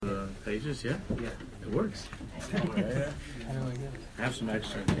pages, yeah? Yeah. It works. Have some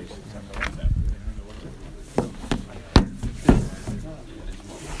extra pages.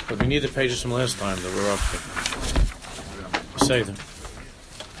 But we need the pages from last time that we're up to. Say them.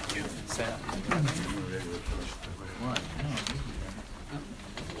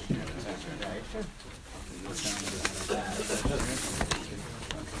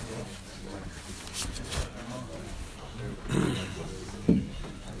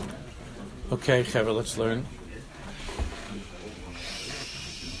 Okay, Chevra, let's learn.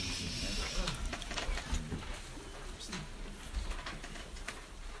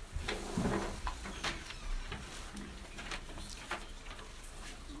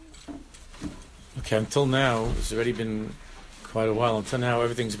 Okay, until now, it's already been quite a while. Until now,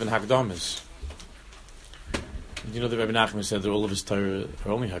 everything's been Hakdamas. You know, the Rebbe Nachman said that all of his Torah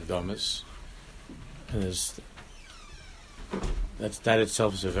are only Hakdamas. And that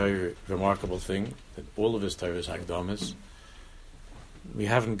itself is a very remarkable thing, that all of his Torah is Hakdamas. We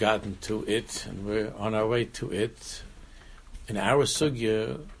haven't gotten to it, and we're on our way to it. In our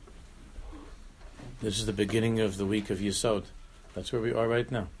Sugya, this is the beginning of the week of Yesod. That's where we are right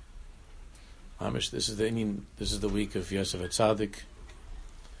now. Amish, this is the week of Yosef HaTzadik.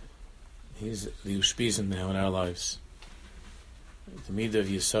 He's the Ushpizin now in our lives. The Midah of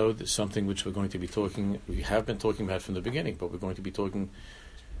Yesod is something which we have been talking about from the beginning, but we're going to be talking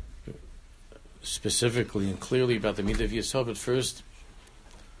specifically and clearly about the Midah of Yesod. But first,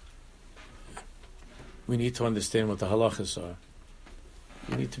 we need to understand what the halachas are.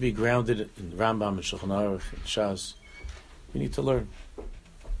 We need to be grounded in Rambam and Shulchan Aruch and Shas. We need to learn.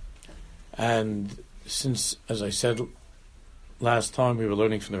 And since, as I said last time, we were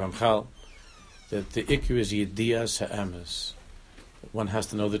learning from the Ramchal that the Ikr is Yediyas HaEmes. One has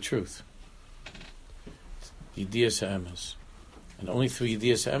to know the truth. Yediyas HaEmes. And only through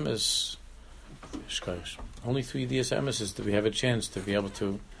Yediyas HaEmes, is that we have a chance to be able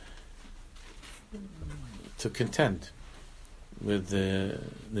to contend with the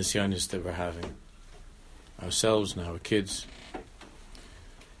nisyanis that we're having, ourselves and our kids.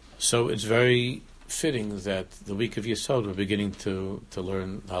 So it's very fitting that the week of Yesod we're beginning to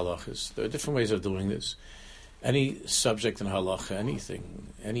learn halachas. There are different ways of doing this. Any subject in halacha,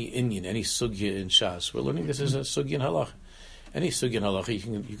 anything, any inyan, any sugya in Shas, we're learning this as a sugya in halacha. Any sugya in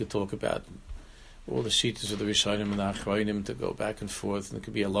halacha, you could talk about all the shittas of the Rishonim and the Achronim to go back and forth, and it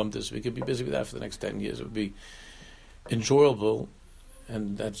could be a lumdus. We could be busy with that for the next 10 years. It would be enjoyable,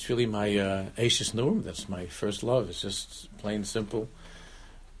 and that's really my Eishes Nurim. That's my first love. It's just plain simple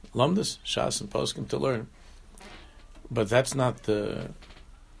lumdus, Shas and Poskim to learn. But that's not the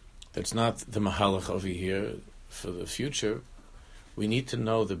mahalach over here for the future. We need to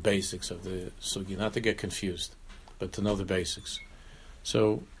know the basics of the sugi, not to get confused, but to know the basics.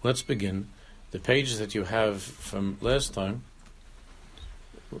 So let's begin. The pages that you have from last time,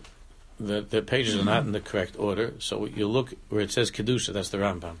 the pages are not in the correct order. So you look where it says Kedusha, that's the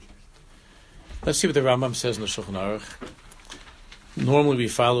Rambam. Let's see what the Rambam says in the Shulchan Aruch. Normally we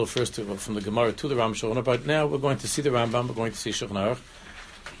follow first from the Gemara to the Rambam, but now we're going to see the Rambam, we're going to see Shulchan Aruch.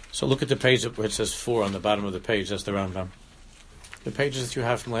 So look at the page where it says 4 on the bottom of the page, that's the Rambam. The pages that you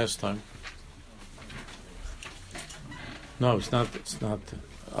have from last time. No, it's not.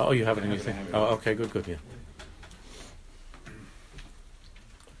 Oh, you have it in your thing. Oh, okay, good, yeah.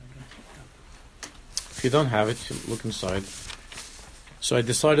 If you don't have it, look inside. So I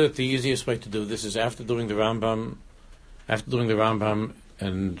decided that the easiest way to do this is after doing the Rambam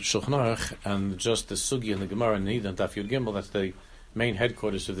and Shulchan Aruch and just the Sugya and the Gemara and Nida and Daf Yud Gimel, that's the main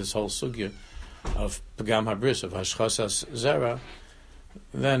headquarters of this whole Sugya of Pagam HaBris, of Hashchasas Zera,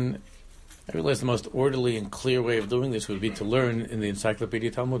 then I realized the most orderly and clear way of doing this would be to learn in the Encyclopedia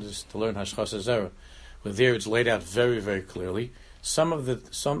Talmudis, to learn Hashchasas Zera. Where there it's laid out very, very clearly. Some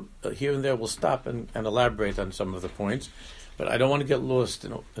here and there will stop and elaborate on some of the points, but I don't want to get lost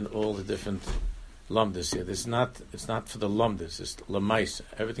in all the different lumdis here. It's not for the lumdis, it's lamaisa.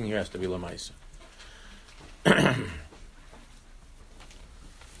 Everything here has to be lamaisa.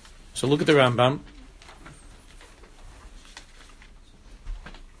 So look at the Rambam.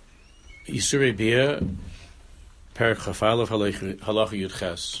 Yisurei Bia, Perek Chafal of Halacha Yud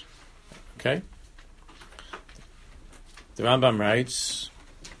Ches. Okay? The Rambam writes,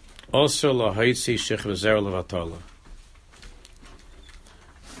 also lahaitzi shechva zera levatala.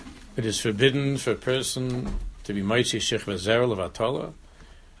 It is forbidden for a person to be maitzi shechva zera levatala,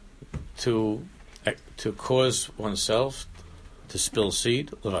 to cause oneself to spill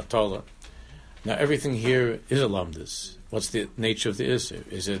seed levatala. Now everything here is a lumdus. What's the nature of the issue?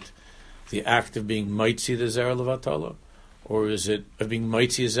 Is it the act of being maitzi the zera levatala, Or is it of being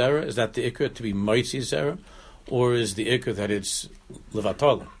Maitzi Zera? Is that the Ikr, to be Maitzi Zera? Or is the Ikr that it's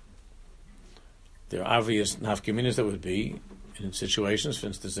Levatala? There are obvious nafkaminas that would be in situations. For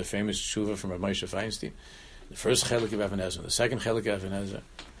instance, the famous tshuva from Rav Moshe Feinstein, the first chelik of Even Ezer, the second chelik of Even Ezer,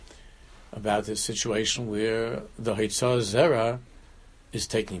 about this situation where the Hitzah Zera is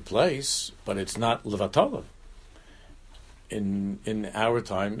taking place, but it's not Levatala. In our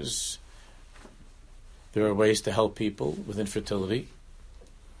times, there are ways to help people with infertility,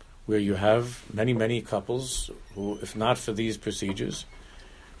 where you have many couples who, if not for these procedures,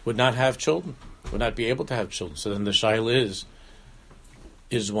 would not have children, would not be able to have children. So then the shaila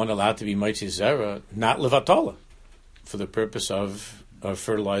is one allowed to be Maitzi Zera, not Levatala, for the purpose of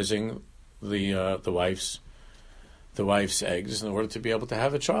fertilizing the wife's eggs in order to be able to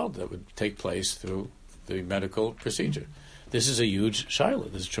have a child that would take place through the medical procedure. This is a huge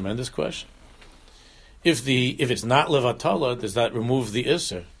shaila. This is a tremendous question. If it's not Levatala, does that remove the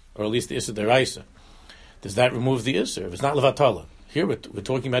Isser, or at least the Isser Deraisa? Does that remove the Isser? If it's not Levatala, here we're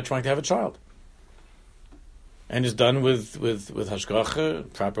talking about trying to have a child, and it's done with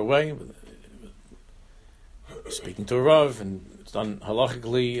hashgacha, proper way, speaking to a rav, and it's done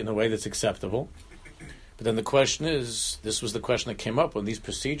halachically in a way that's acceptable. But then the question is, this was the question that came up when these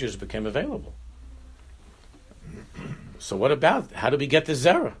procedures became available. So what about, how do we get the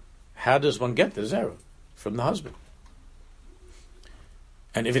zera? How does one get the zera from the husband?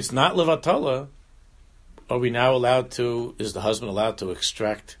 And if it's not levatala, are we now allowed to, is the husband allowed to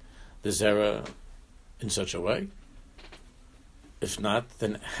extract the zera in such a way? If not,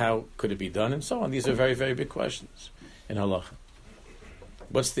 then how could it be done, and so on? These are very, very big questions in halacha.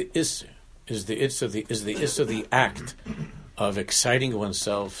 What's the isser? Is the isser the act of exciting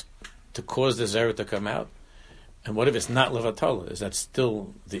oneself to cause the zera to come out? And what if it's not levatala? Is that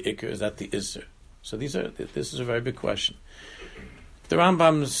still the ikr? Is that the isser? So this is a very big question. The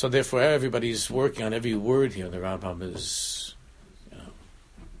Rambam, so therefore everybody's working on every word here. The Rambam is,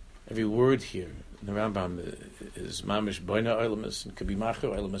 every word here. The Rambam is mamish boina oilamus and could be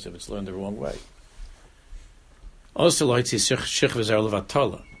macher oilamus if it's learned the wrong way. Also, loitzi shich v'zer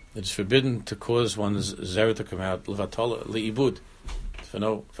levatala. It's forbidden to cause one's zera to come out levatala liibud for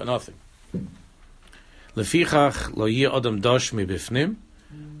nothing. Lefichach lo yeh adam dosh mi bifnim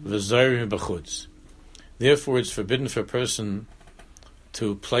v'zoyrim b'chutz. Therefore, it's forbidden for a person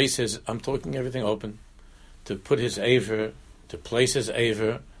to place his, I'm talking everything open, to put his aver, to place his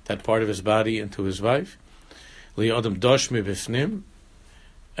aver, that part of his body, into his wife, li adam dosh mi bifnim,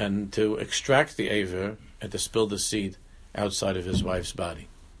 and to extract the aver and to spill the seed outside of his wife's body.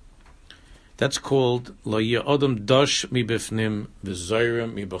 That's called lo yeh adam dosh mi bifnim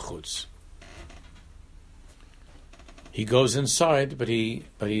v'zoyrim mi b'chutz. He goes inside, but he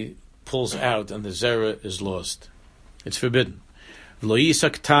pulls out, and the zera is lost. It's forbidden. Lo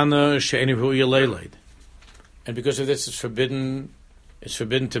yisaktana she'eni ru'ya leiled. And because of this, it's forbidden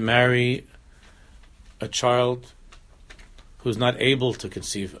to marry a child who's not able to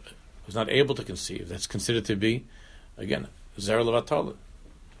conceive. That's considered to be, again, zera levatala.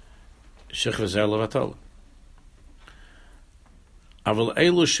 Shech v'zera levatala. Aval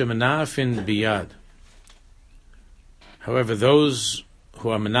elu shemenafin biyad. However, those who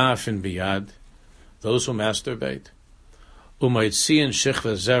are menafin biyad, those who masturbate, umaytzian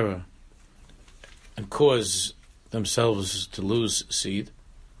shechva zera, and cause themselves to lose seed,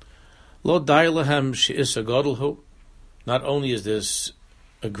 lo dai lahem she'isa godlhu. Not only is this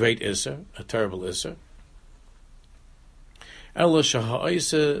a great isser, a terrible isser, ela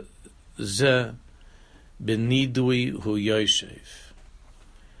shaha'isa ze benidui hu yoshev.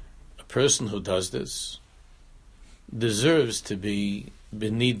 A person who does this deserves to be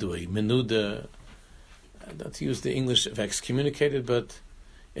benidui, menuda. Not to use the English of excommunicated, but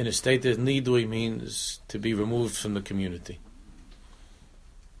in a state that nidui means to be removed from the community.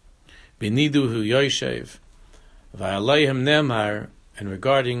 Benidu hu yoshev, va'aleihem nemar, and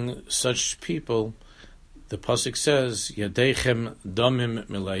regarding such people, the pasuk says, Yadeichem domim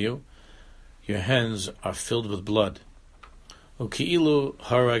milayu, your hands are filled with blood. Uki'ilu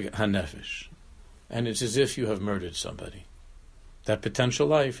harag hanefesh, and it's as if you have murdered somebody. That potential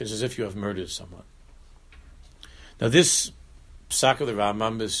life is as if you have murdered someone. Now this psak of the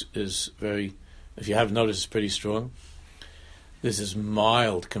Rambam is very, if you have noticed, it's pretty strong. This is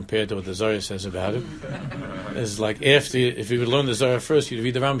mild compared to what the Zohar says about it. It's like if you would learn the Zohar first, you'd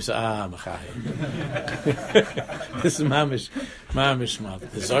read the Rambam and say, machai. This is mamish mild.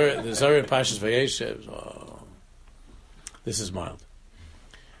 The Zohar in Pashas Vayeshev, this is mild.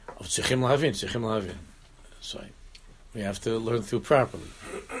 Tzrichim lahavin. So we have to learn through properly.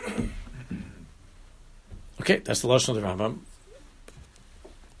 Okay, that's the lashon of the Rambam.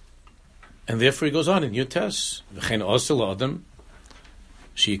 And therefore he goes on in Yutes, v'chein osel adam,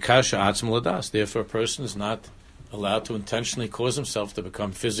 she'ikasha atzm ladas. Therefore a person is not allowed to intentionally cause himself to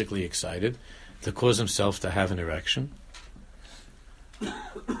become physically excited, to cause himself to have an erection,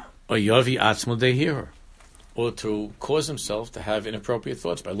 or yavi atzmo dehir, or to cause himself to have inappropriate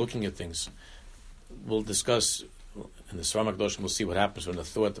thoughts by looking at things. We'll discuss in the Sram HaKadoshim, we'll see what happens when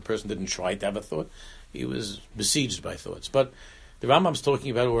the person didn't try to have a thought. He was besieged by thoughts. But the Rambam's talking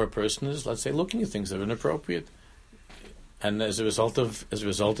about where a person is, let's say, looking at things that are inappropriate. And as a result of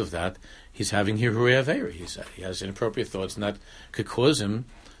that, he's having hirurei aveira. He has inappropriate thoughts, and that could cause him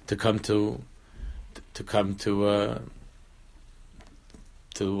to come to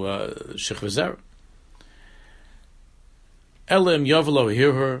shich v'zera. Elim yavlo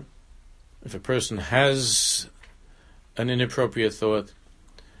hirur. If a person has an inappropriate thought,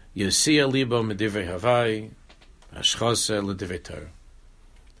 Yasiya libo medivrei havai, ashchase l'divrei Torah.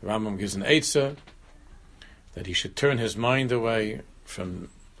 The Rambam gives an eitzah that he should turn his mind away from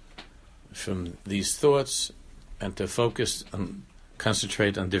these thoughts and to focus and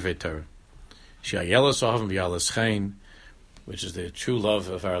concentrate on divrei Torah. She'ayelas ohavim v'yalas chein, which is the true love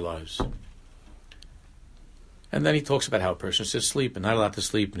of our lives. And then he talks about how a person should sleep and not allowed to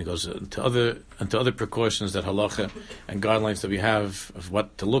sleep, and he goes into other precautions that halacha and guidelines that we have of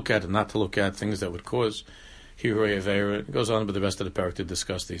what to look at and not to look at, things that would cause hirurei aveira. It goes on with the rest of the parak to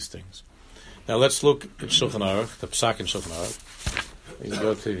discuss these things. Now let's look at Shulchan Aruch, the Psak in Shulchan Aruch. We can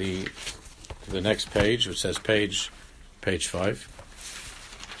go to the next page, which says page 5.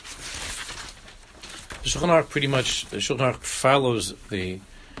 The Shulchan Aruch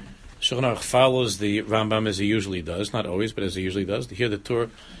follows the Rambam as he usually does, not always, but as he usually does. Here the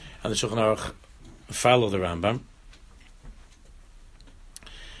Torah and the Shulchan Aruch follow the Rambam.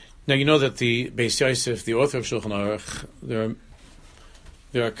 Now you know that the Beis Yosef, the author of Shulchan Aruch,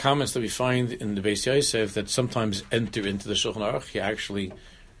 there are comments that we find in the Beis Yosef that sometimes enter into the Shulchan Aruch. He actually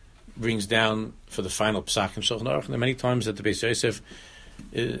brings down for the final Psak in Shulchan Aruch, and there are many times that the Beis Yosef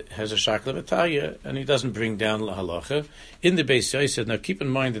has a shakla v'taya, and he doesn't bring down la halacha. In the Beis Yosef, now keep in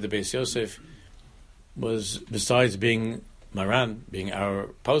mind that the Beis Yosef was, besides being Maran, being our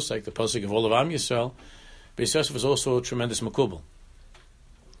posek, the posek of all of Am Yisrael, Beis Yosef was also a tremendous makubal.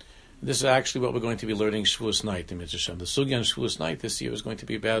 This is actually what we're going to be learning Shavuos night in Mitzvah Shem. The sugya on Shavuos night this year is going to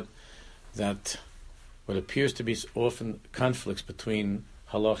be about that, what appears to be often conflicts between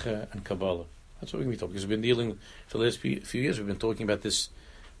halacha and Kabbalah. That's what we're going to be talking, because we've been dealing, for the last few years, we've been talking about these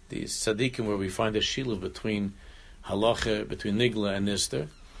tzaddikim where we find a shiluv between halacha, between nigla and nister.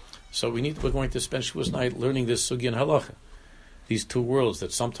 So we're going to spend Shavuos night learning this sugya and halacha, these two worlds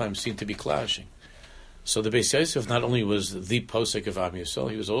that sometimes seem to be clashing. So the Beis Yosef not only was the posek of Am Yisrael,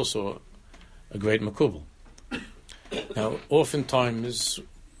 he was also a great makubal. Now, oftentimes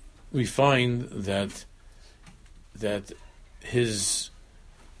we find that his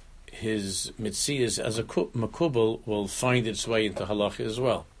mitzias as a makubal will find its way into halacha as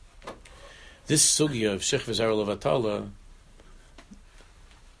well. This sugya of shich v'zera levatala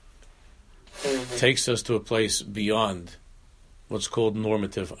takes us to a place beyond what's called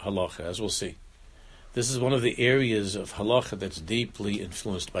normative halacha, as we'll see. This is one of the areas of halacha that's deeply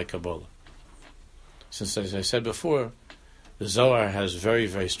influenced by Kabbalah. Since, as I said before, the Zohar has very,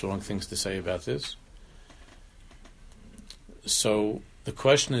 very strong things to say about this. So the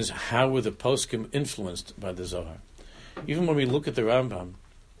question is, how were the poskim influenced by the Zohar? Even when we look at the Rambam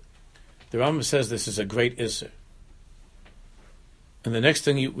says this is a great Isser. And the next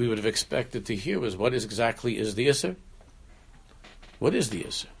thing we would have expected to hear was, what exactly is the Isser? What is the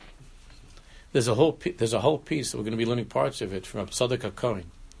Isser? There's a whole piece that we're going to be learning parts of it from Tzadok HaKohen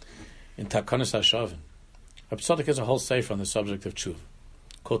in Takanas HaShavin. Tzadok has a whole sefer on the subject of tshuva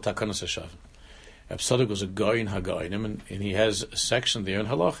called Takanas HaShavin. Tzadok was a goyin ha'goyinim, and he has a section there in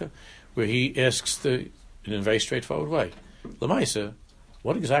halacha where he asks in a very straightforward way, L'maisa,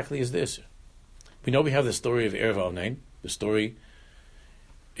 what exactly is this? We know we have the story of Erev Onain, the story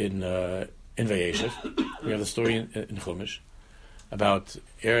in Vayeshev. We have the story in Chumash about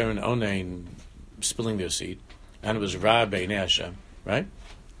Erev and Onain spilling their seed, and it was Ra B'nei Hashem, right?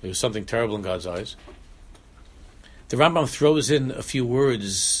 It was something terrible in God's eyes. The Rambam throws in a few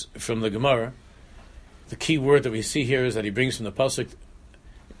words from the Gemara. The key word that we see here is that he brings from the pasuk,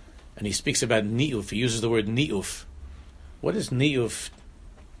 and he speaks about ni'uf. He uses the word ni'uf. What does ni'uf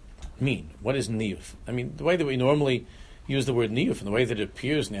mean? What is ni'uf? I mean, the way that we normally use the word ni'uf and the way that it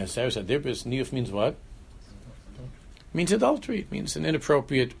appears in the Aseres HaDibros, ni'uf means what? It means adultery. It means an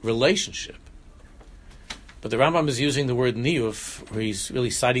inappropriate relationship. But the Rambam is using the word ni'uf, where he's really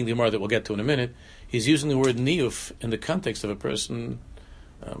citing the Gemara that we'll get to in a minute. he's using the word niyuf in the context of a person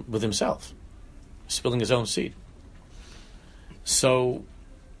with himself, spilling his own seed. So,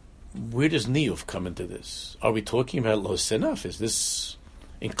 where does niyuf come into this? Are we talking about lo sinaf? Is this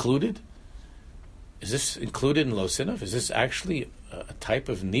included? Is this included in lo sinaf? Is this actually a type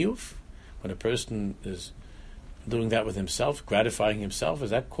of niyuf? When a person is doing that with himself, gratifying himself,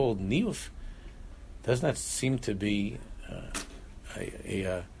 is that called niyuf? Doesn't that seem to be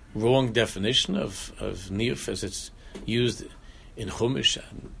a wrong definition of niyuf as it's used in Chumash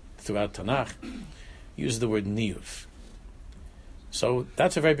and throughout Tanakh? Use the word niyuf. So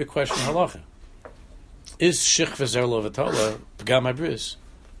that's a very big question in halacha. Is shich v'zer lo v'tola p'gam habris?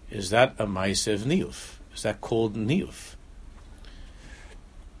 Is that a ma'aseh of niyuf? Is that called niyuf?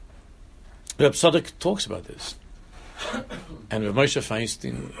 Reb Tzadok talks about this, and Reb Moshe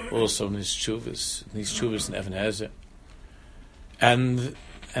Feinstein also in his tshuvas in Even Ezer, and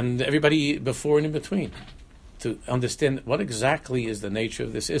everybody before and in between, to understand what exactly is the nature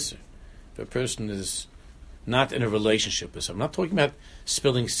of this isser. If a person is not in a relationship with someone, I'm not talking about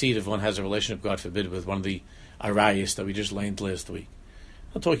spilling seed if one has a relationship, God forbid, with one of the arayas that we just learned last week.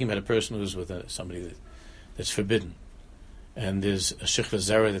 I'm not talking about a person who's with somebody that's forbidden, and there's a shich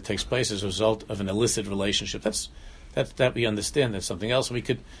v'zera that takes place as a result of an illicit relationship. That we understand. That's something else. And we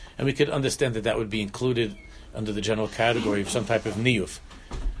could understand that would be included under the general category of some type of niyuf.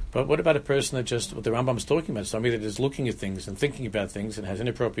 But what about a person that just, what the Rambam is talking about, somebody that is looking at things and thinking about things and has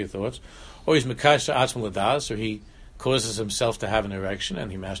inappropriate thoughts, or he's mekasher atzma ladas, or he causes himself to have an erection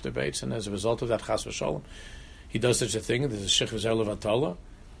and he masturbates, and as a result of that, chas v'sholem, he does such a thing. There's a shich v'zer levatala.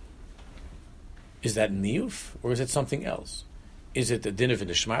 Is that niyuf, or is it something else? Is it the din of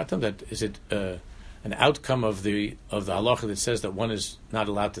nishmartam? That is it an outcome of the halacha that says that one is not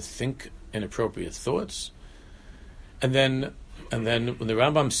allowed to think inappropriate thoughts? And then when the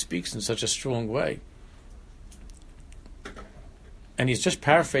Rambam speaks in such a strong way, and he's just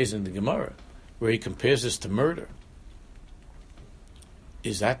paraphrasing the Gemara, where he compares this to murder,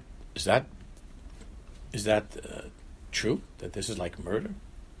 is that true? That this is like murder,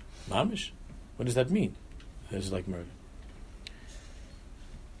 mamish? What does that mean? This is like murder.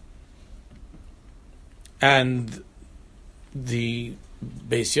 And the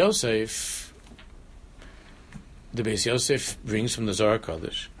Beis Yosef brings from the Zohar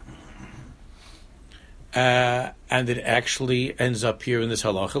Kodesh, and it actually ends up here in this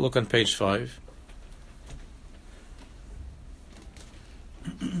halacha. Look on page 5.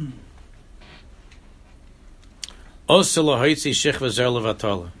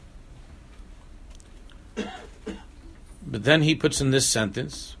 But then he puts in this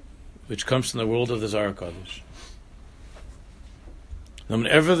sentence, which comes from the world of the Zohar Kodesh. Now,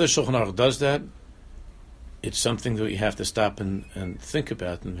 whenever the Shulchan Aruch does that, it's something that we have to stop and think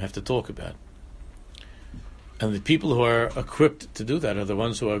about and have to talk about. And the people who are equipped to do that are the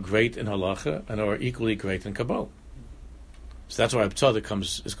ones who are great in halacha and are equally great in Kabbalah. So that's why Reb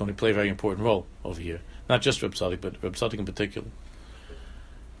Tzadok is going to play a very important role over here. Not just Reb Tzadok, but Reb Tzadok in particular.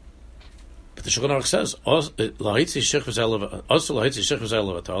 But the Shulchan Aruch says,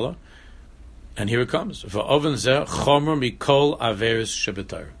 and here it comes. V'oven zeh chomer mikol averis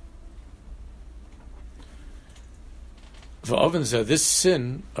shebetar. V'oven zeh, this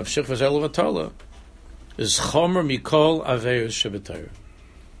sin of shich v'zel v'tala is chomer mikol averis shebetar.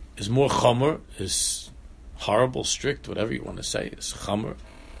 Is more chomer, is horrible, strict, whatever you want to say, is chomer.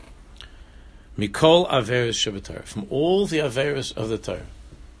 Mikol averis shebetar, from all the averis of the Torah.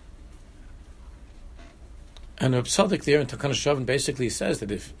 And Reb Tzadok there in Takana Shavin basically says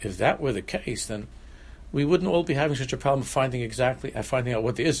that if that were the case, then we wouldn't all be having such a problem finding out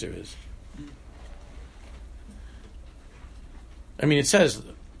what the Isser is. I mean, it says,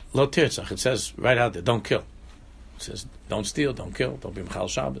 Lo Tirtzach, it says right out there, don't kill. It says, don't steal, don't kill, don't be Mechal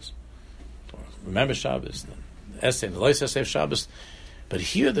Shabbos. Or remember Shabbos, the essay, the Lois essay of Shabbos. But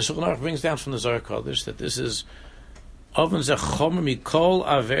here the Shulchan Aruch brings down from the Zohar Kodesh that this is Oven Zeh Chomer Mikol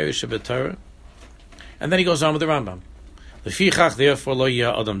Averi Shebetorah. And then he goes on with the Rambam. Lefichach, therefore, lo yeh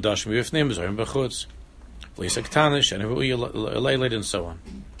adam dash miyufnim zorim b'chutz, v'yisak tanish, and ru'y and so on.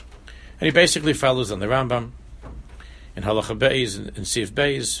 And he basically follows on the Rambam in Halacha Beis, in Sif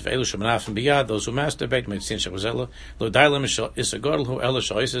Beis, ve'elu shemanafim biyad, those who masturbate, mitzin shekvazela, lo dailam isagorl hu ela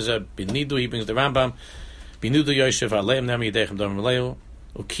sha'isazeh binidu, he brings the Rambam, binidu yoshev aleim nem yidechem dam meleu,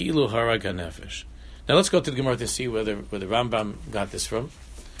 ukilu harag hanefesh. Now let's go to the Gemara to see where the Rambam got this from.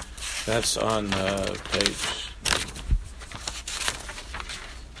 That's on page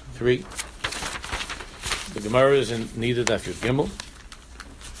 3. The Gemara is in Nida Daf Yud Gimel.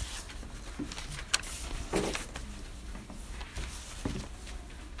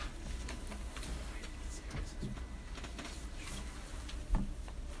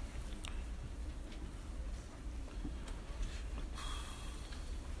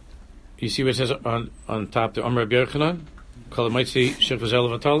 You see what it says on top, the Amr Rabbi Yochanan? Kol Maitzi Shech V'Zel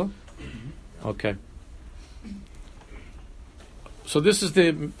Vatala? Okay. So this is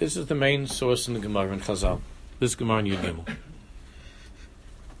the main source in the Gemara in Chazal. This Gemara in Yud Gimel.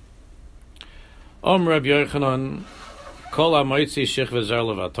 Amr Rabbi Yochanan Kol Maitzi Shech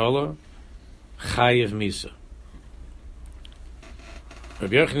V'Zel Vatala Chayev Misa.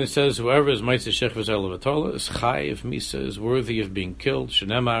 Rabbi Yochanan says, whoever is Maitzi Shech V'Zel Vatala is Chayev Misa, is worthy of being killed.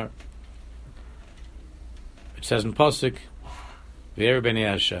 Shenemar. It says in Pasuk, V'yer b'nei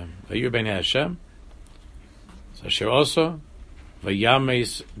Hashem, V'yer b'nei Hashem, Asher also,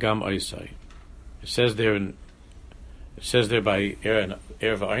 V'yames gam oisai. It says there by Er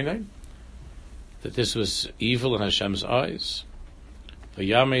V'Einai that this was evil in Hashem's eyes.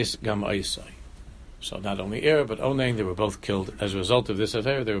 V'yames gam oisai. So not only Er but Onain, they were both killed as a result of this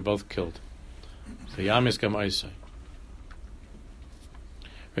affair. They were both killed. V'yames gam oisai.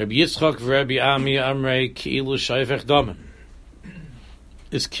 Rabbi Yitzchak v'Rabbi Ami Amrei Ki'ilu Shayvech Damim.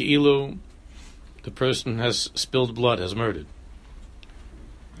 Is Ki'ilu, the person has spilled blood, has murdered.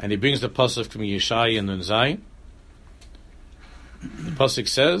 And he brings the pasuk from Yeshaya and Nun Zayin. The pasuk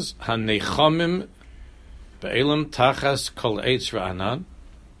says, Hanechamim be'elam tachas kol eitz ra'anan.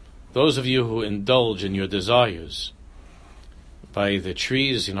 Those of you who indulge in your desires by the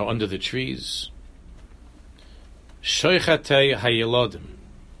trees, under the trees. Shoichatei hayelodim.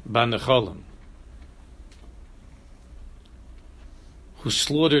 Banecholim, who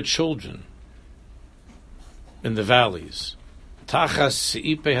slaughtered children in the valleys, tachas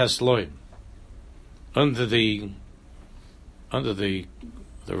seipe hasloim, under the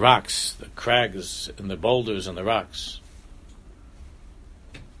rocks, the crags and the boulders and the rocks.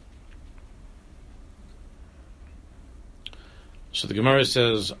 So the Gemara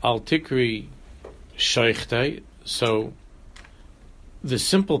says, Al tikri shoichtei. So the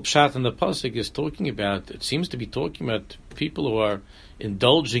simple pshat in the pasuk is talking about, it seems to be talking about people who are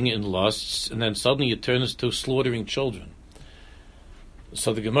indulging in lusts, and then suddenly it turns to slaughtering children.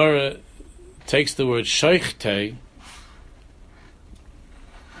 So the Gemara takes the word sheichte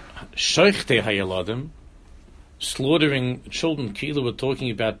hayaladim, slaughtering children. Kila, we're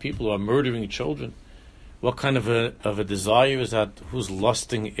talking about people who are murdering children. What kind of a desire is that? Who's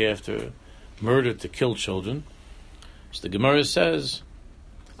lusting after murder to kill children? So the Gemara says,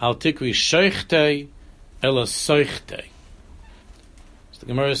 Al tikri sheichte ela seichte. So the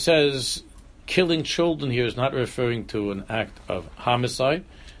Gemara says, killing children here is not referring to an act of homicide,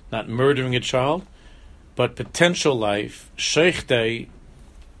 not murdering a child, but potential life. Sheichte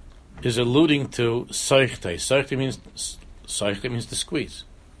is alluding to seichte. Seichte means to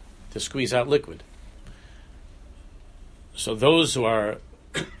squeeze out liquid. So those who are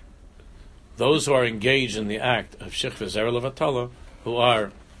engaged in the act of Shech V'Zer Levatala, who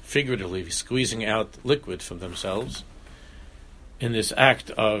are figuratively squeezing out liquid from themselves, in this act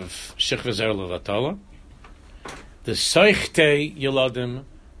of Shech V'Zer Levatala, the Seichte Yeladim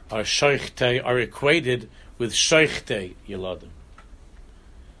are equated with Sheichte Yeladim.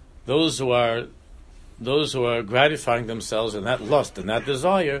 Those who are gratifying themselves in that lust and that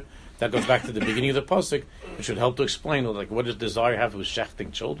desire, that goes back to the beginning of the pasuk. It should help to explain, what does desire have with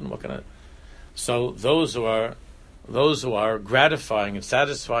shechting children? What kind of? So those who are gratifying and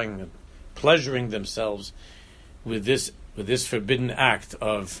satisfying and pleasuring themselves with this forbidden act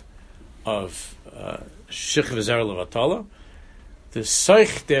of shich v'zer levatala, the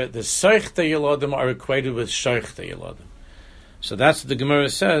seichte yeladim are equated with sheichte yeladim. So that's what the Gemara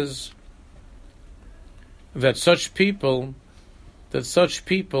says, that such people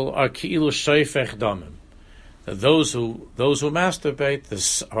are ki'ilu sheifech damim. That those who masturbate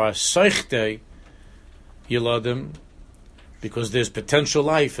are seichte yeladim, because there's potential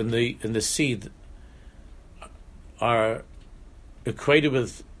life in the seed, are equated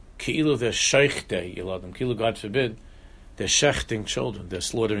with ki'ilu they're sheichte yeladim. Ki'ilu, God forbid, they're shechting children, they're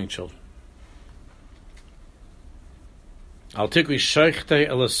slaughtering children. Al tikri sheichte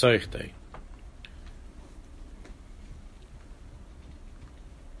ela seichte.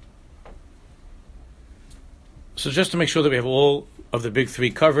 So just to make sure that we have all of the big three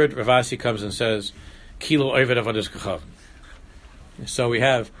covered, Ravasi comes and says, Kilo Oved Avodas Kachavim. So we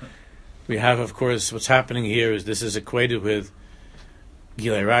have, of course, what's happening here is this is equated with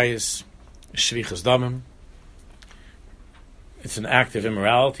Gilei Rayis, Shvichas Damim. It's an act of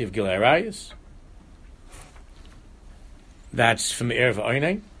immorality of Gilei Rayis. That's from Erev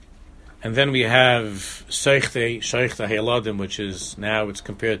Oinei. And then we have Seichte Hayaladim, which is now it's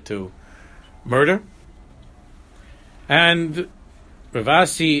compared to murder. And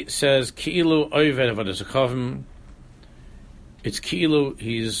Ravasi says, Ki'ilu Oved Avodas Kachavim, it's kilu,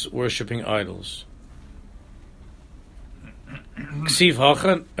 he's worshipping idols. Ksiv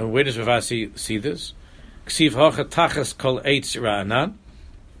hacha, and where does Ravasi see this? Ksiv hacha tachas kol eitz ra'anan.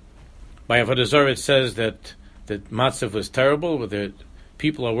 By Avodah Zarah it says that Matzav was terrible, where the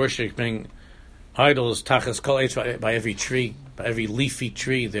people are worshipping idols, tachas kol eitz, by every tree, by every leafy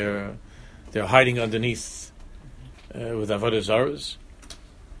tree, they're hiding underneath with Avodah Zarahs.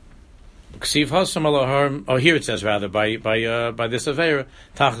 Ksiv hasam alaharm. Oh, here it says rather by this Aveira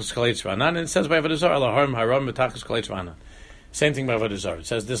tachas kol eitz ra'anan, and it says by Avodah Zarah alaharm haram tachas kol eitz ra'anan. Same thing by Avodah Zarah. It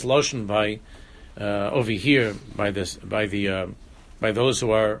says this lotion by over here by those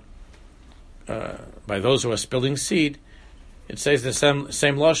who are spilling seed. It says the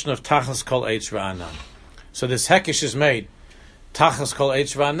same lotion of tachas kol eitz ra'anan. So this hekesh is made tachas kol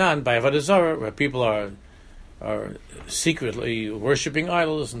eitz ra'anan by Avodah Zarah, where people are secretly worshiping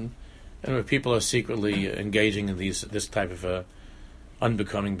idols, and where people are secretly engaging in this type of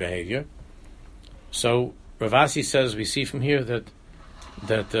unbecoming behavior. So Ravasi says we see from here that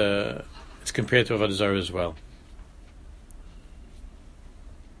it's compared to Avodah Zarah as well.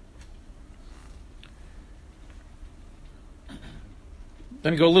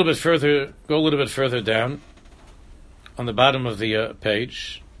 Then go a little bit further down on the bottom of the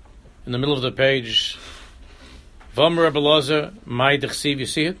page. In the middle of the page, V'amar Rabbi Elazar, Mai Dechsiv, you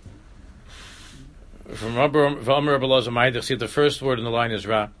see it? From V'amar Rabbi Elazar, Mai Dechsiv, the first word in the line is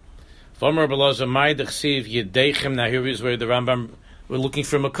Ra. V'amar Rabbi Elazar, Mai Dechsiv, Yedeichem. Now here is where the Rambam, we're looking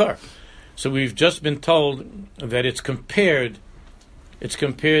for Makar. So we've just been told that it's compared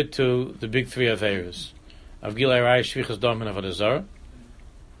to the big three Aveiros. Avgilai Rai, Shvichas Dam, and Avodah Zarah.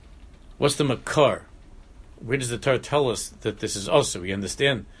 What's the Makar? Where does the Torah tell us that this is also? We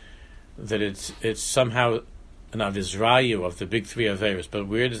understand that it's somehow an Avizrayu of the big three Aveiros, but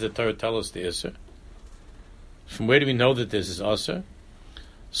where does the Torah tell us the Isser? From where do we know that this is Asr?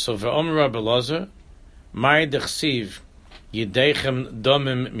 So V'amar Rabbi Elazar, Mai Dechsiv Yedeichem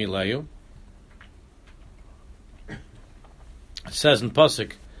Domim Milayu. It says in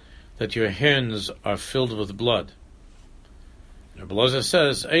Pasuk that your hands are filled with blood. Rabbi Elazar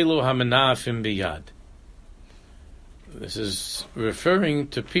says, Elu hamenafim biyad. This is referring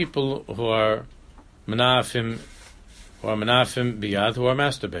to people who are menafim biyad, who are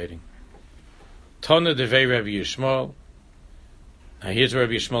masturbating. Tana devei Rabbi Yishmael. Now here's what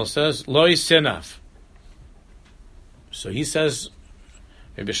Rabbi Yishmael says, Loi sinaf. So he says,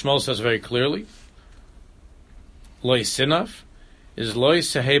 Rabbi Yishmael says very clearly, Loi sinaf is Loi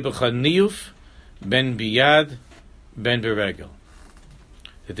sehebecha niyuf ben biyad ben beregel.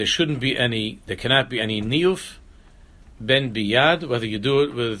 That there cannot be any niyuf ben biyad, whether you do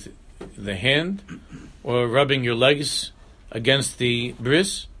it with the hand or rubbing your legs against the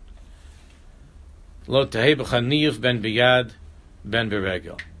bris. Lo tehebecha niyuf ben biyad ben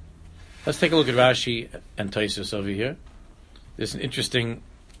beregel. Let's take a look at Rashi and Taisus over here. There's an interesting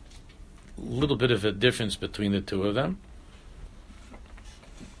little bit of a difference between the two of them.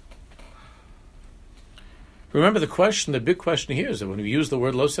 Remember the big question here is that when we use the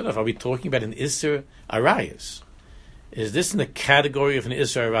word lo sinaf, are we talking about an Isser Arayas? Is this in the category of an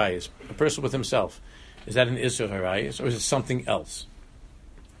Isser Arayas? A person with himself. Is that an Isser Arayas, or is it something else?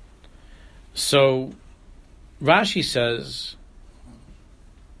 So, Rashi says,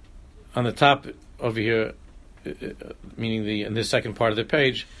 on the top over here, meaning in the second part of the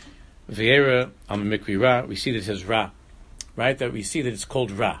page, V'era am mikri Ra, we see that it says Ra, right? That we see that it's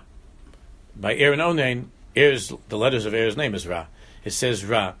called Ra. By Er and Onain, the letters of Er's name is Ra. It says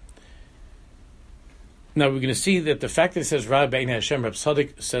Ra. Now we're going to see that the fact that it says Ra Be'inei Hashem, Reb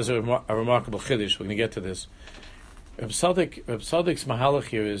Tzadok says a remarkable chiddush. We're going to get to this. Reb Tzadok's mahalach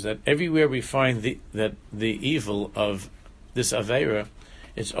here is that everywhere we find the evil of this Aveira,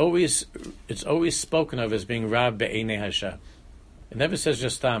 it's always spoken of as being Ra Be'inei Hashem. It never says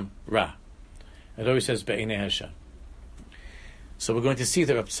just Ra. It always says Be'inei Hashem. So we're going to see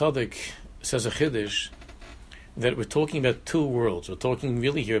that Reb Tzadok says a chiddush that we're talking about two worlds. We're talking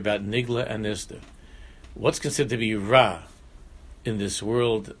really here about Nigla and Nisda. What's considered to be Ra in this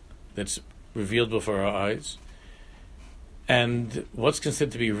world that's revealed before our eyes, and what's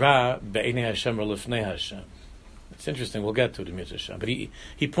considered to be Ra Be'inei Hashem or Lifnei Hashem. It's interesting. We'll get to it in Mitzvah Hashem. But he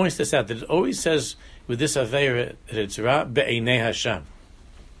points this out, that it always says with this Aveira that it's Ra Be'inei Hashem.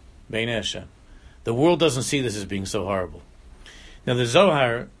 Be'inei Hashem. The world doesn't see this as being so horrible. Now the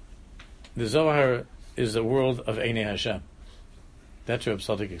Zohar is the world of Einei Hashem. That's what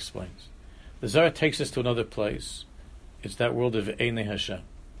Tzadok explains. The Zohar takes us to another place. It's that world of Einei Hashem.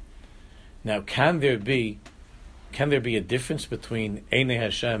 Now, can there be a difference between Einei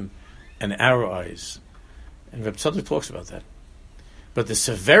Hashem and our eyes? And Reb Tzadok talks about that. But the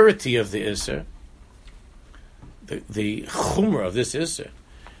severity of the Isser, the chumrah of this Isser,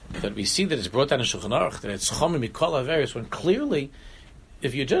 that we see that it's brought down in Shulchan Aruch, that it's chomer mikol haveris, when clearly,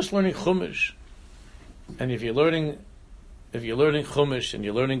 if you're just learning Chumash, and if you're learning Chumash, and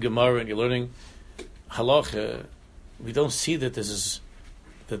you're learning Gemara, and you're learning Halacha, we don't see that this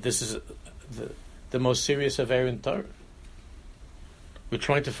is the most serious Avera in Torah. We're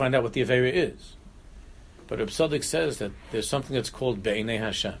trying to find out what the Avera is. But Reb Tzadok says that there's something that's called Be'enei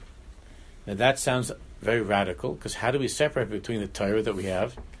Hashem. Now that sounds very radical, because how do we separate between the Torah that we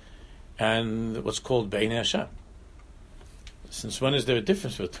have and what's called Be'enei Hashem? Since when is there a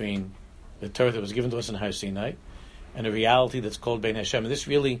difference between the Torah that was given to us in Har Sinai and a reality that's called Be'enei Hashem? And this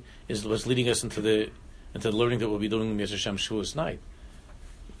really is what's leading us into the learning that we'll be doing in Yom Hashem Shavuos night.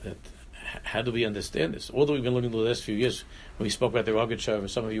 That how do we understand this? All that we've been learning the last few years, when we spoke about the Rogatchover,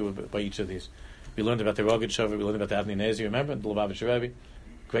 some of you were by each of these. We learned about the Rogatchover, we learned about the Avnei Nezer, remember? The Lubavitcher Rebbe,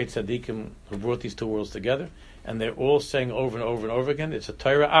 great tzaddikim who brought these two worlds together, and they're all saying over and over and over again, it's a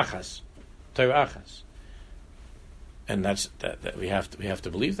Torah Achas. Torah Achas. And that we have to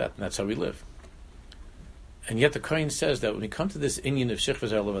believe that, and that's how we live. And yet the Kohen says that when we come to this inyan of Shechvah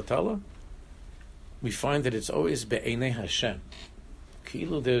Levatala, we find that it's always Be'enei Hashem.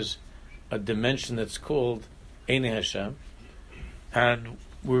 Kilu, there's a dimension that's called Einei Hashem, and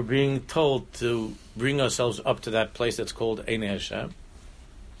we're being told to bring ourselves up to that place that's called Einei Hashem.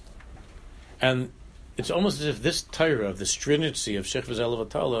 And it's almost as if this Torah of the stringency of Shechvah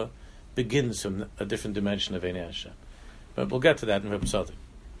Levatala begins from a different dimension of Einei Hashem. But we'll get to that in Reb Tzadok.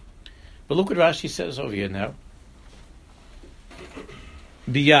 But look what Rashi says over here now.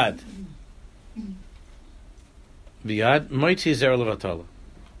 Biyad. Biyad moitzi zer levatala.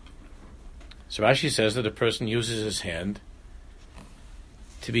 So Rashi says that a person uses his hand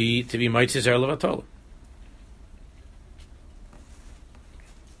to be moitzi zer levatala.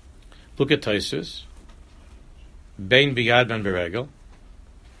 Look at Tosfos. Bein biyad ben beregel.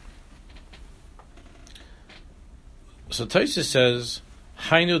 So Tosfos says,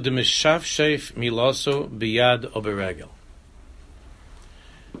 Hainu de mishav sheif milaso biyad o beregel.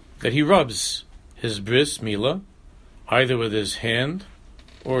 That he rubs his bris mila either with his hand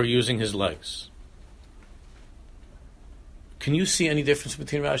or using his legs. Can you see any difference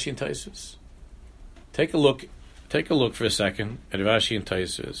between Rashi and Tosfos? Take a look for a second at Rashi and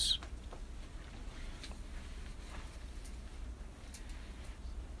Tosfos.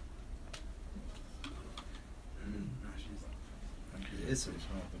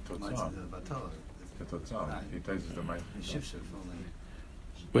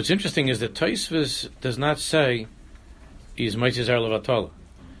 What's interesting is that Tosfos does not say he's Moitzi Zer Levatala.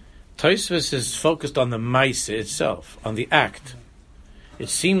 Tosfos is focused on the Maisa itself, on the act. It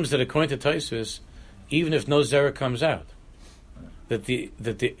seems that according to Tosfos, even if no Zera comes out, that the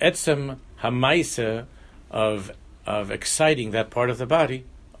Etzem HaMaisa of exciting that part of the body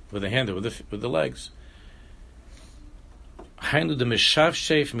with the hand or with the legs, Hainu de mishav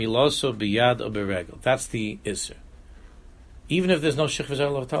sheif milaso biyad o beregel. That's the Isser. Even if there's no Shechvah Zer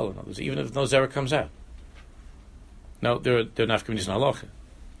Levatala, even if no Zera comes out. No, there are nafkaminis in halacha.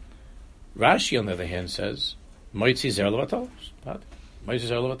 Rashi, on the other hand, says moitzi zer levatala. Moitzi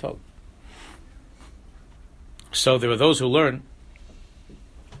zer levatala. So there are those who learn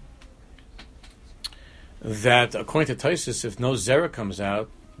that according to Tosfos, if no Zera comes out,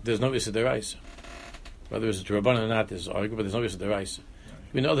 there's no Issa Deraisa. Whether it's a D'Rabbanan or not, there's argument, but there's no Issa Deraisa.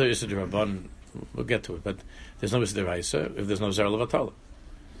 We know there is a D'Rabbanan, we'll get to it, but there's no Issa Deraisa if there's no Zera Levatala.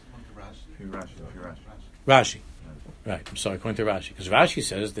 Rashi. Right, I'm sorry, according to Rashi. Because Rashi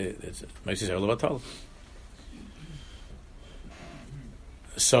says that it's Moitzi Zer Levatala.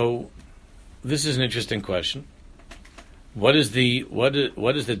 So, this is an interesting question. What is the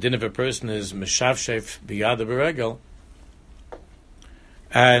din of a person is Meshav Sheif Biyad Beregel,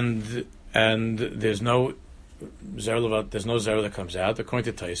 and there's no Zera that comes out.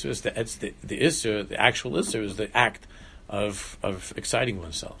 According to Tosfos, the Isser, the actual Isser, is the act of exciting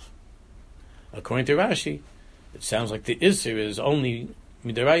oneself. According to Rashi, it sounds like the Isser is only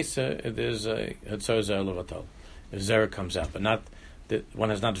midaraisa if there's a Hatzar Zer Levatala, if Zera comes out, but not that one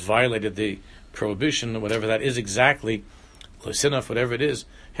has not violated the prohibition, whatever that is exactly, L'sinaf, whatever it is,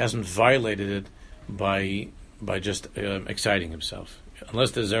 hasn't violated it by just exciting himself,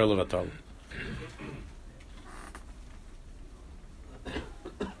 unless there's Zer Levatala.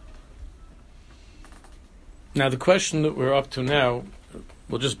 Now the question that we're up to now,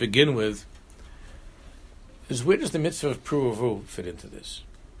 we'll just begin with, is where does the mitzvah of Pruavu fit into this?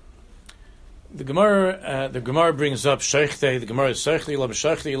 The Gemara brings up Sheichtei. The Gemara is Sheichtei Yilad,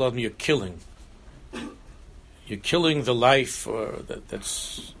 Sheichtei Yilad, you're killing You're killing the life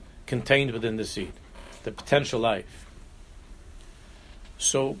that's contained within the seed, the potential life.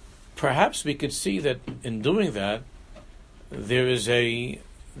 So perhaps we could see that in doing that, there is a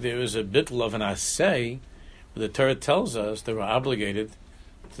bittul of an asay. The Torah tells us that we're obligated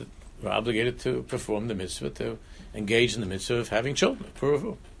to perform the mitzvah, to engage in the mitzvah of having children.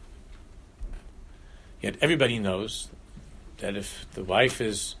 Yet everybody knows that if the wife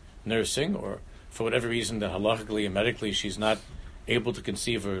is nursing, or for whatever reason that halachically and medically she's not able to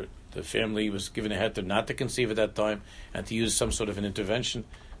conceive, or the family was given a heter not to conceive at that time and to use some sort of an intervention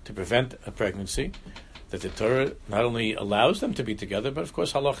to prevent a pregnancy, that the Torah not only allows them to be together, but of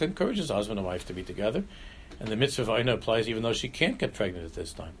course halacha encourages husband and wife to be together, and the mitzvah of Aina applies even though she can't get pregnant at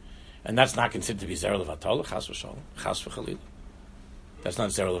this time. And that's not considered to be zera levatala, chas v'shalom, chas v'chalila. That's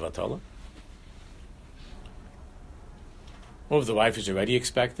not zera levatala. Or if the wife is already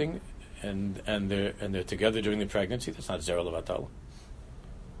expecting and they're together during the pregnancy, that's not zera levatala.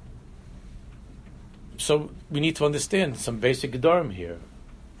 So we need to understand some basic gedarim here.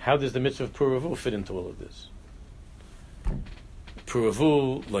 How does the mitzvah of puravu fit into all of this?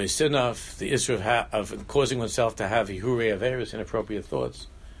 Puravu, loisinaf, the issue of causing oneself to have ihure averis, inappropriate thoughts.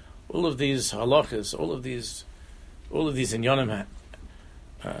 All of these halachas, all of these inyanim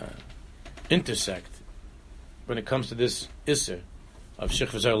intersect when it comes to this isser of shich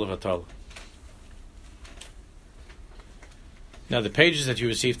v'zer levatala. Now, the pages that you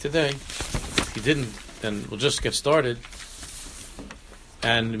received today, if you didn't, then we'll just get started,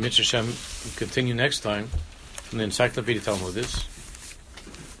 and Mitzvah Shem will continue next time from the Encyclopedia Talmudis.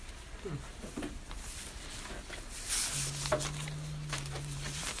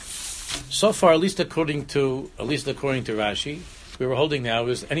 So far, at least according to Rashi, we were holding now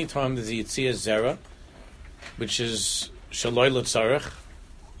is any time there's the Yitzias Zera, which is Shaloi L'Tzarech,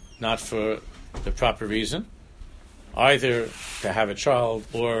 not for the proper reason, either to have a child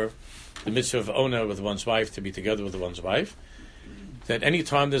or the mitzvah of Ona with one's wife, to be together with one's wife, that any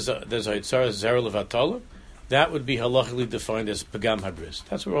time there's a Yitzhar Zera Levatala, that would be halachically defined as Pagam Habris.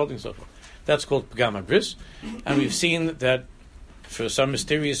 That's what we're holding so far. That's called Pagam Habris, and we've seen that for some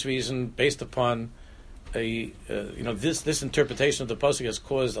mysterious reason, based upon this interpretation of the pasuk has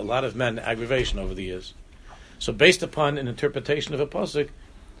caused a lot of men aggravation over the years. So, based upon an interpretation of a pasuk,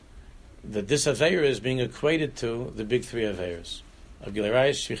 that this aveira is being equated to the big three aveiras of Gilei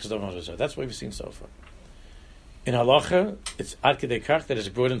Arayos, Shvichas Dam, Hazar. That's what we've seen so far. In halacha, it's ad kedei kach that is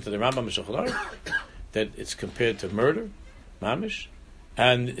brought into the Rambam Shulchan Aruch that it's compared to murder, mamish,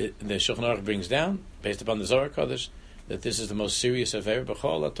 and the Shulchan Aruch brings down, based upon the Zohar Kodesh, that this is the most serious aveira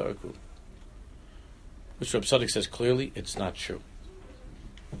b'chol ha'torku, which Reb Tzadok says clearly it's not true.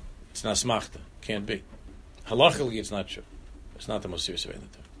 It's not smachta. Can't be. Halachically, it's not true. It's not the most serious aveira in the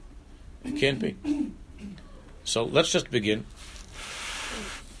Torah. It can't be. So let's just begin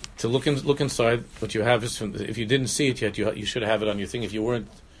to look inside what you have. If you didn't see it yet, you should have it on your thing. If you're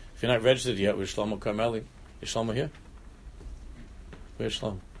not registered yet with Shlomo Carmeli, is Shlomo here? Where's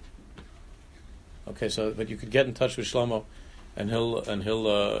Shlomo? Okay, so but you could get in touch with Shlomo, and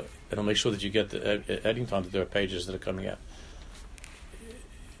he'll make sure that you get the editing time that there are pages that are coming out.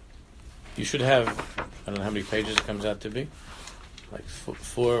 You should have, I don't know how many pages it comes out to be, like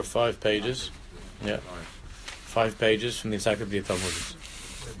 4 or 5 pages. Yeah, 5 pages from the Encyclopedia Talmudis.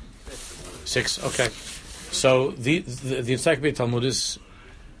 6. Okay, so the Encyclopedia Talmudis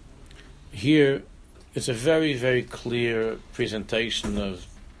here, it's a very, very clear presentation of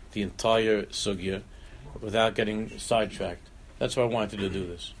the entire sugya without getting sidetracked. That's why I wanted to do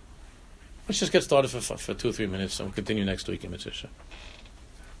this. Let's just get started for 2 or 3 minutes, and we'll continue next week in Mitzvah.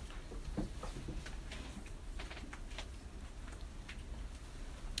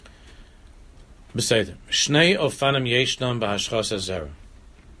 Beseder. Shnei ofanim yeshnam b'hashchas hazera.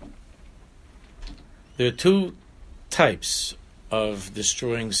 There are 2 types of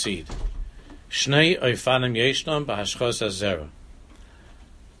destroying seed. Shnei ofanim yeshnam b'hashchas hazera.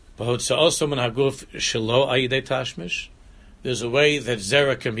 B'hotza'os min haguf shelo ayidei tashmish. There's a way that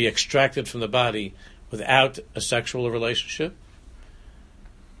zera can be extracted from the body without a sexual relationship,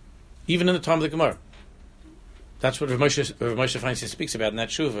 even in the time of the Gemara. That's what Rav Moshe Feinstein speaks about in that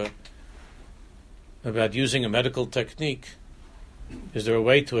Shuvah, about using a medical technique. Is there a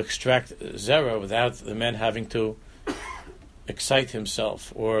way to extract zera without the man having to excite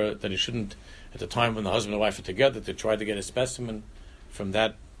himself, or that he shouldn't, at the time when the husband and wife are together, to try to get a specimen from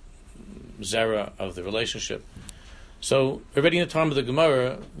that zera of the relationship? So already in the time of the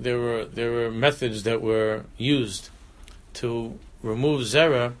Gemara, there were methods that were used to remove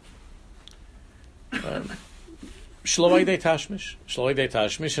zera. Shlo Eidei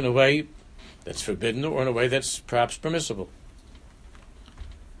Tashmish, in a way that's forbidden or in a way that's perhaps permissible.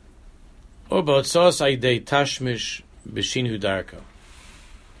 Or tashmish b'shinhu darko.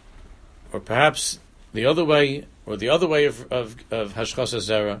 Or perhaps the other way of hashchasa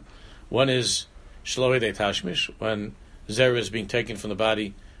zera, one is shlo idei tashmish, when zera is being taken from the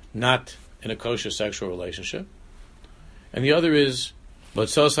body not in a kosher sexual relationship. And the other is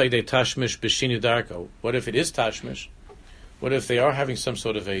botzos idei tashmish b'shinhu darko. What if it is tashmish? What if they are having some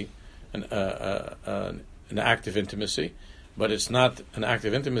sort of an act of intimacy, but it's not an act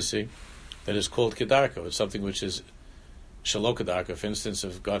of intimacy that is called kedarko? It's something which is shalo kedarko. For instance,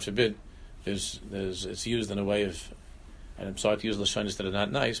 if God forbid, it's used in a way of, and I'm sorry to use lashonis that are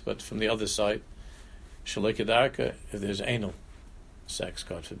not nice, but from the other side, shalo kedarko, if there's anal sex,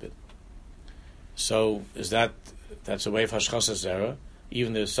 God forbid. So that's a way of hashchasa zera.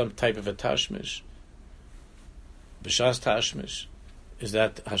 Even there's some type of a tashmish. B'shas tashmish, is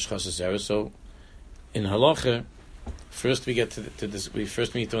that hashchasa zera? So in halacha, first we get to this. We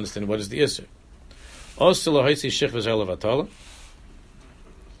need to understand what is the iser. Also, lahaisi shich v'zel levatala.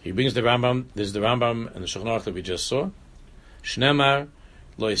 He brings the Rambam. This is the Rambam and the Shulchan Aruch that we just saw. Shnemar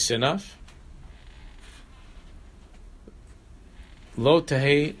lo yisinaf lo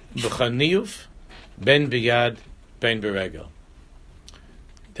tehei b'chaniyuf ben biyad ben beregel.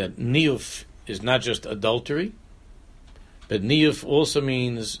 That niyuf is not just adultery, but niyuf also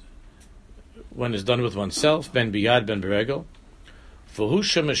means when it's done with oneself, ben biyad ben beregel. V'hu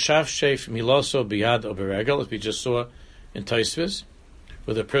shemeshav sheif miloso biyad o beregel, as we just saw in Tosfos,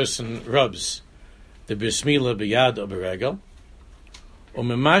 where the person rubs the bismillah biyad o beregel, or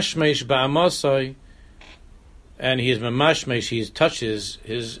memashmesh ba'amosai, and he is memashmesh, he touches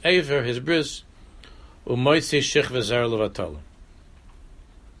his aver, his bris, u'moitzi shich v'zer levatala.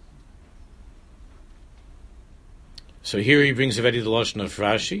 So here he brings already the lashon of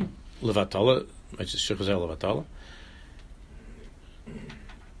Rashi, levatala, which is shich v'zer levatala.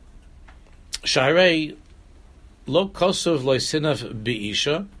 Shahrei lo kosov lo sinaf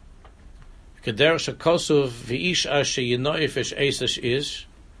biisha, keder shekosov v'iish ashe yinoif esh esash ish,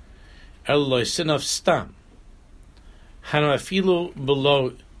 el lo sinaf stam, hanu afilu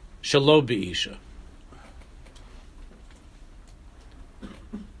below shalo biisha.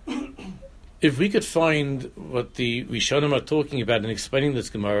 If we could find what the Rishonim are talking about in explaining this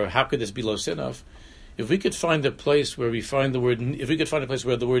Gemara, how could this be lo sinaf? If we could find a place where we find the word, if we could find a place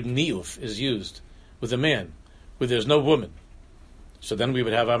where the word niyuf is used with a man, where there's no woman, so then we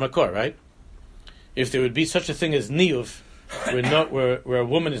would have amakor, right? If there would be such a thing as niyuf, where a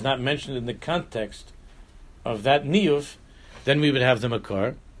woman is not mentioned in the context of that niyuf, then we would have the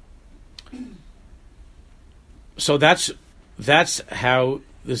makor. So that's how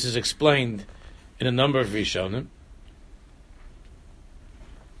this is explained in a number of Rishonim.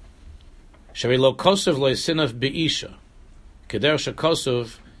 Shavei lo kosov lo yisinaf be'isha, keder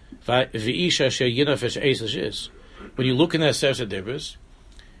shekosov v'isha sheyinaf esh esash is. When you look in that Sefer Dibros,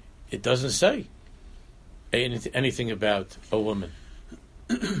 it doesn't say anything about a woman.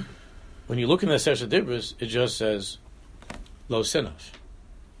 When you look in that Sefer Dibros, it just says lo sinaf,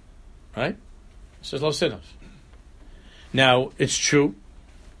 right? It says lo sinaf. Now it's true.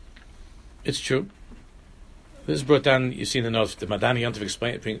 It's true. This is brought down, you see in the notes, the Madani Yontif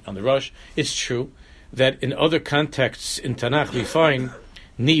explained on the Rosh. It's true that in other contexts in Tanakh we find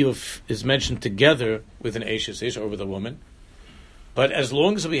niyuf is mentioned together with an eshes ish or with a woman. But as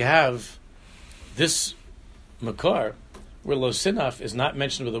long as we have this makar, where lo sinaf is not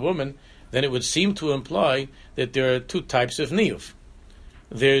mentioned with a woman, then it would seem to imply that there are two types of niyuf.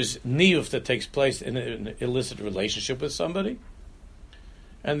 There's niyuf that takes place in an illicit relationship with somebody,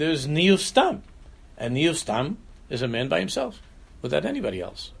 and there's niyuf stam. And niyuf stam is a man by himself, without anybody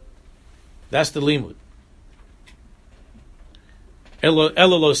else. That's the limud. Elo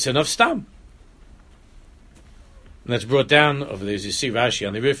lo sinaf stam. And that's brought down over there. As you see Rashi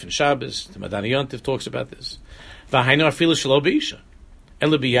on the Rif and Shabbos, the Madani Yontif talks about this. V'hainu afilu shelo b'isha,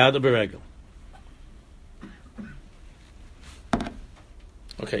 elo biyad beregel.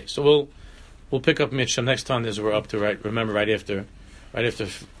 Okay, so we'll pick up Misham next time. As we're up to right after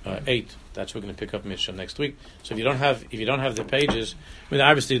 8. That's we're going to pick up Misham next week. So if you don't have the pages, I mean,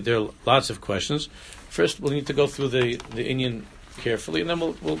 obviously there are lots of questions. First, we'll need to go through the Inyan carefully, and then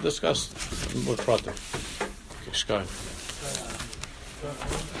we'll discuss with Prato. Okay,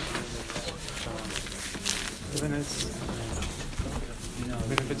 Even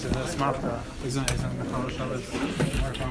if it's a smart,